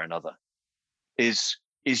one way or another. Is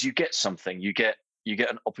you get something, you get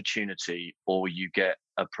an opportunity, or you get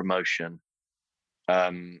a promotion.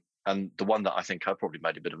 And the one that I think I probably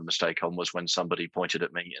made a bit of a mistake on was when somebody pointed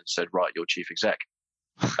at me and said, "Right, you're chief exec."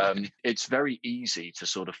 It's very easy to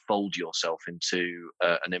sort of fold yourself into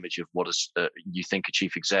an image of what you think a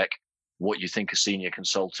chief exec, what you think a senior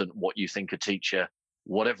consultant, what you think a teacher,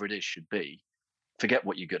 whatever it is should be. forget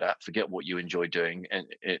what you're good at, forget what you enjoy doing, and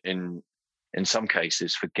in some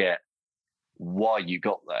cases, forget why you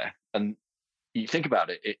got there. And you think about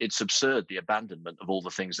it, it's absurd, the abandonment of all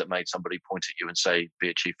the things that made somebody point at you and say, be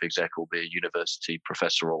a chief exec or be a university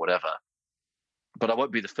professor or whatever. But I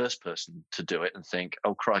won't be the first person to do it and think,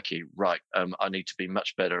 oh, crikey, right, I need to be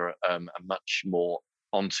much better and much more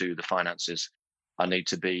onto the finances. I need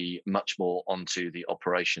to be much more onto the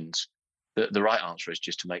operations. The right answer is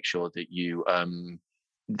just to make sure that you,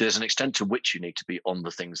 there's an extent to which you need to be on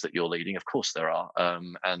the things that you're leading. Of course there are.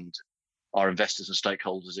 And our investors and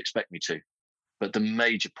stakeholders expect me to. But the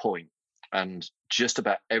major point, and just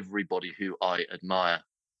about everybody who I admire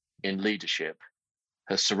in leadership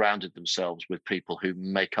has surrounded themselves with people who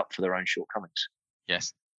make up for their own shortcomings.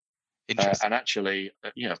 Yes. Interesting. And actually,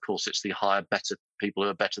 of course, it's the higher, better people who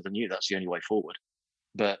are better than you. That's the only way forward.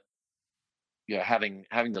 But having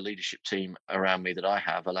the leadership team around me that I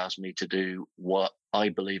have allows me to do what I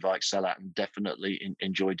believe I excel at and definitely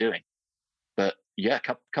enjoy doing. But yeah,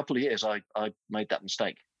 couple of years, I made that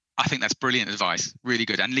mistake. I think that's brilliant advice, really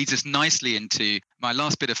good, and leads us nicely into my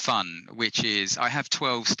last bit of fun, which is I have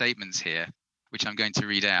 12 statements here, which I'm going to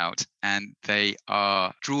read out, and they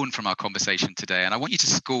are drawn from our conversation today. And I want you to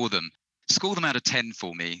score them out of 10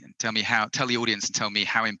 for me, and tell the audience and tell me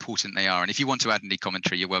how important they are. And if you want to add any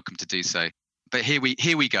commentary, you're welcome to do so. But here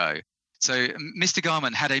we go. So, Mr.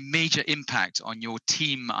 Garman had a major impact on your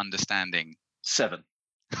team understanding. 7.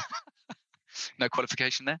 No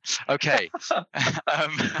qualification there. Okay.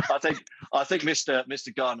 I think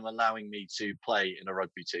Mr. Garnham allowing me to play in a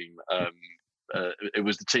rugby team. It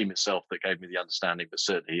was the team itself that gave me the understanding, but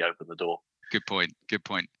certainly he opened the door. Good point.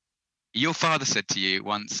 Your father said to you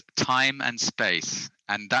once, "Time and space,"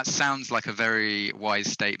 and that sounds like a very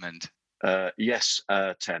wise statement. Yes,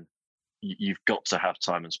 10. You've got to have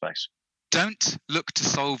time and space. Don't look to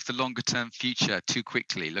solve the longer term future too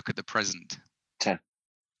quickly. Look at the present. 10.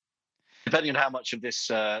 Depending on how much of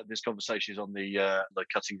this conversation is on the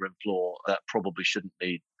cutting room floor, that probably shouldn't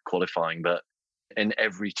need qualifying. But in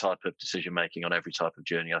every type of decision making, on every type of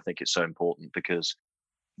journey, I think it's so important, because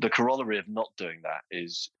the corollary of not doing that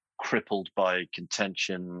is crippled by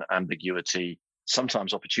contention, ambiguity,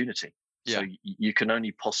 sometimes opportunity. Yeah. So you can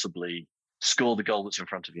only possibly score the goal that's in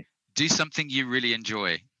front of you. Do something you really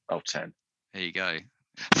enjoy. Oh, 10. There you go.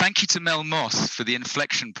 Thank you to Mel Moss for the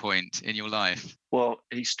inflection point in your life. Well,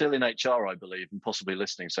 he's still in HR, I believe, and possibly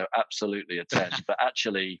listening, so absolutely a 10. But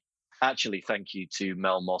actually, thank you to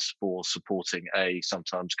Mel Moss for supporting a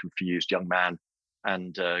sometimes confused young man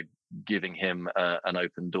and giving him an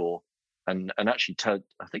open door. And actually,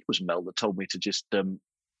 I think it was Mel that told me to just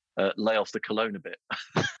lay off the cologne a bit.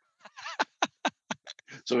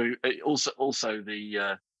 So also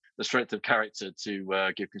the strength of character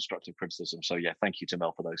to give constructive criticism. So yeah, thank you to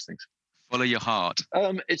Mel for those things. Follow your heart.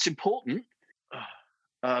 It's important,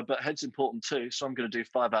 but head's important too. So I'm going to do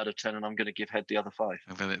 5 out of 10, and I'm going to give head the other 5.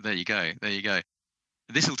 There you go.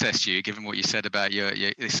 This will test you, given what you said about your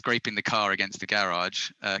scraping the car against the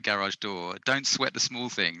garage door. Don't sweat the small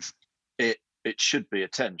things. It should be a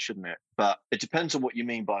 10, shouldn't it? But it depends on what you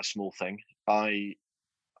mean by a small thing. I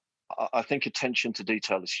think attention to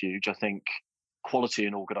detail is huge. I think quality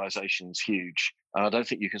in organizations huge. And I don't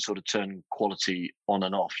think you can sort of turn quality on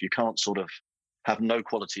and off. You can't sort of have no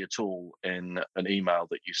quality at all in an email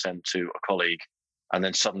that you send to a colleague and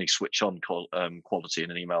then suddenly switch on quality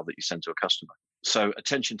in an email that you send to a customer. So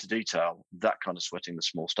attention to detail, that kind of sweating the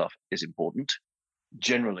small stuff is important.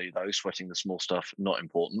 Generally, though, sweating the small stuff, not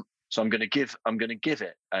important. So I'm going to give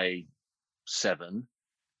it a 7.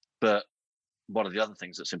 But one of the other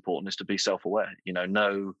things that's important is to be self-aware.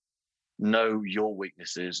 Know your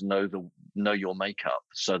weaknesses, know your makeup,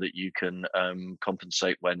 so that you can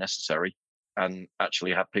compensate where necessary, and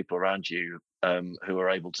actually have people around you who are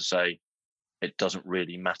able to say it doesn't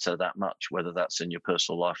really matter that much, whether that's in your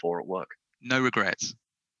personal life or at work. No regrets.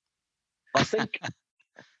 I think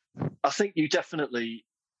you definitely.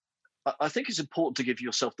 I think it's important to give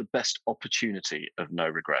yourself the best opportunity of no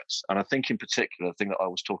regrets. And I think in particular, the thing that I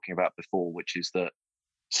was talking about before, which is that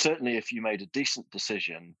certainly if you made a decent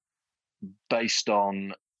decision based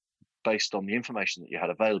on the information that you had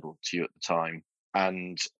available to you at the time,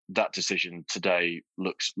 and that decision today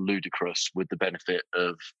looks ludicrous with the benefit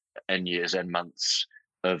of N years, N months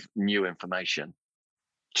of new information,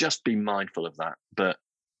 just be mindful of that. But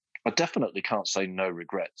I definitely can't say no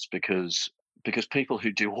regrets, because people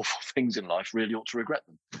who do awful things in life really ought to regret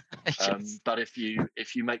them. Yes. But if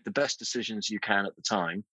you make the best decisions you can at the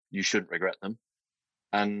time, you shouldn't regret them.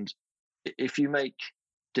 And if you make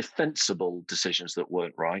defensible decisions that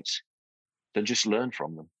weren't right, then just learn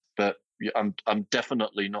from them. But I'm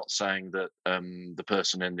definitely not saying that the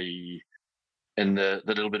person in the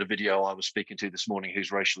little bit of video I was speaking to this morning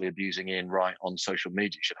who's racially abusing Ian Wright on social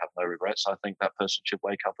media should have no regrets. I think that person should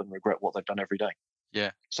wake up and regret what they've done every day.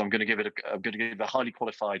 Yeah. So I'm going to give it a highly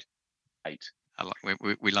qualified 8.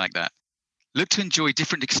 We like that. Look to enjoy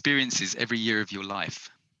different experiences every year of your life.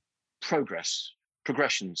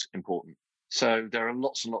 Progression's important. So there are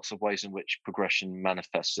lots and lots of ways in which progression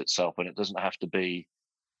manifests itself, and it doesn't have to be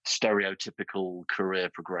stereotypical career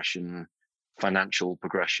progression, financial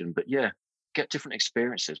progression, but yeah, get different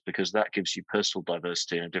experiences, because that gives you personal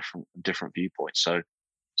diversity and a different viewpoint. So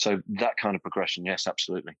that kind of progression, yes,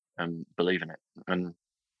 absolutely, and believe in it. And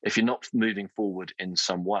if you're not moving forward in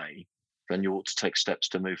some way, then you ought to take steps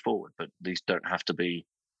to move forward. But these don't have to be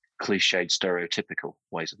cliched, stereotypical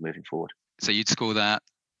ways of moving forward. So you'd score that?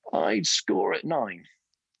 I'd score it 9.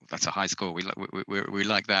 That's a high score. We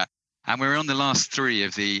like that. And we're on the last 3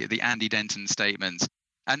 of the Andy Denton statements.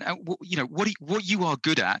 And what you are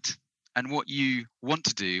good at and what you want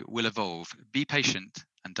to do will evolve. Be patient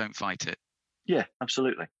and don't fight it. Yeah,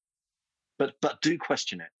 absolutely. But do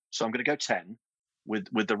question it. So I'm going to go 10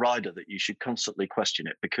 with the rider that you should constantly question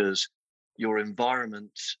it, because your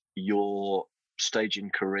environment, your stage in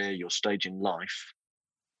career, your stage in life,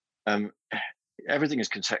 everything is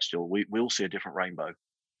contextual. We all see a different rainbow.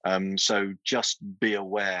 So just be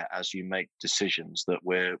aware as you make decisions that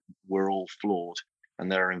we're all flawed,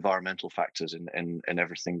 and there are environmental factors in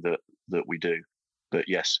everything that we do. But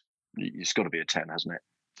yes, it's got to be a 10, hasn't it?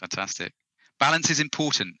 Fantastic. Balance is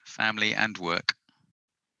important, family and work.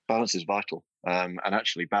 Balance is vital, and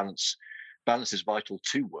actually balance is vital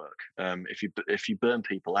to work. If you burn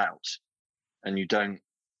people out and you don't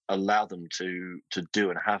allow them to do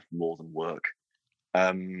and have more than work,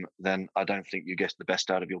 then I don't think you get the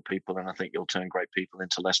best out of your people, and I think you'll turn great people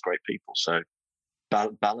into less great people. So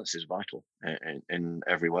balance is vital in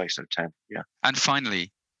every way. So 10, yeah. And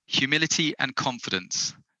finally, humility and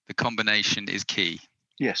confidence. The combination is key.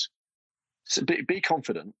 Yes. So be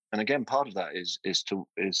confident, and again, part of that is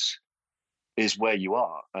where you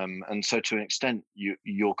are, and so to an extent,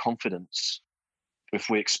 your confidence, if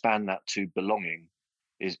we expand that to belonging,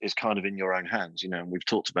 is kind of in your own hands. And we've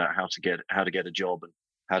talked about how to get a job, and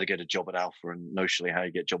how to get a job at Alfa, and notionally how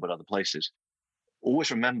you get a job at other places.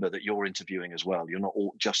 Always remember that you're interviewing as well. You're not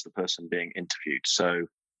just the person being interviewed. So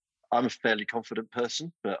I'm a fairly confident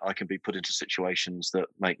person, but I can be put into situations that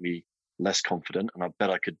make me less confident, and I bet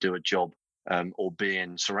I could do a job or be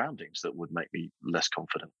in surroundings that would make me less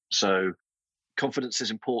confident. So confidence is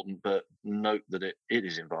important, but note that it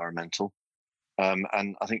is environmental.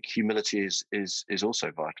 And I think humility is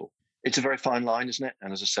also vital. It's a very fine line, isn't it?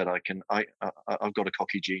 And as I said, I've got a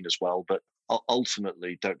cocky gene as well, but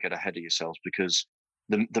ultimately don't get ahead of yourselves, because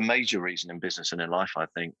the major reason in business and in life, I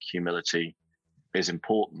think humility is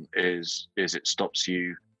important, is it stops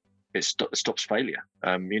you. It stops failure.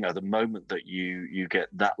 The moment that you get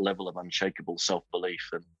that level of unshakable self-belief,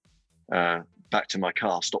 and back to my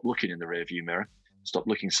car, stop looking in the rearview mirror, stop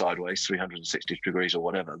looking sideways 360 degrees or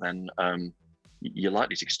whatever, then you're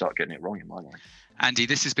likely to start getting it wrong, in my mind. Andy,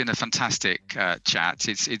 this has been a fantastic chat.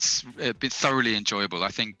 It's been thoroughly enjoyable. I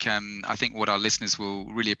think what our listeners will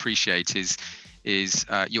really appreciate is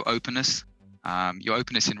your openness. Your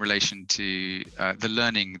openness in relation to the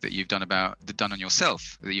learning that you've done on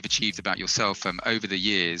yourself, that you've achieved about yourself over the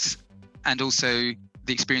years, and also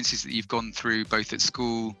the experiences that you've gone through both at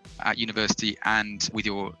school, at university, and with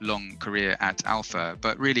your long career at Alfa.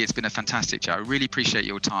 But really, it's been a fantastic chat. I really appreciate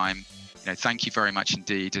your time. Thank you very much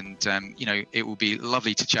indeed. And it will be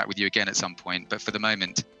lovely to chat with you again at some point. But for the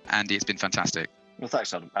moment, Andy, it's been fantastic. Well,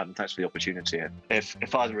 thanks, Adam. Thanks for the opportunity. If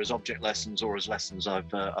either as object lessons or as lessons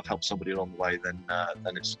I've helped somebody along the way, then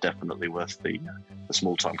it's definitely worth the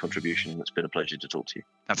small time contribution. It's been a pleasure to talk to you.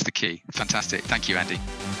 That's the key. Fantastic. Thank you, Andy.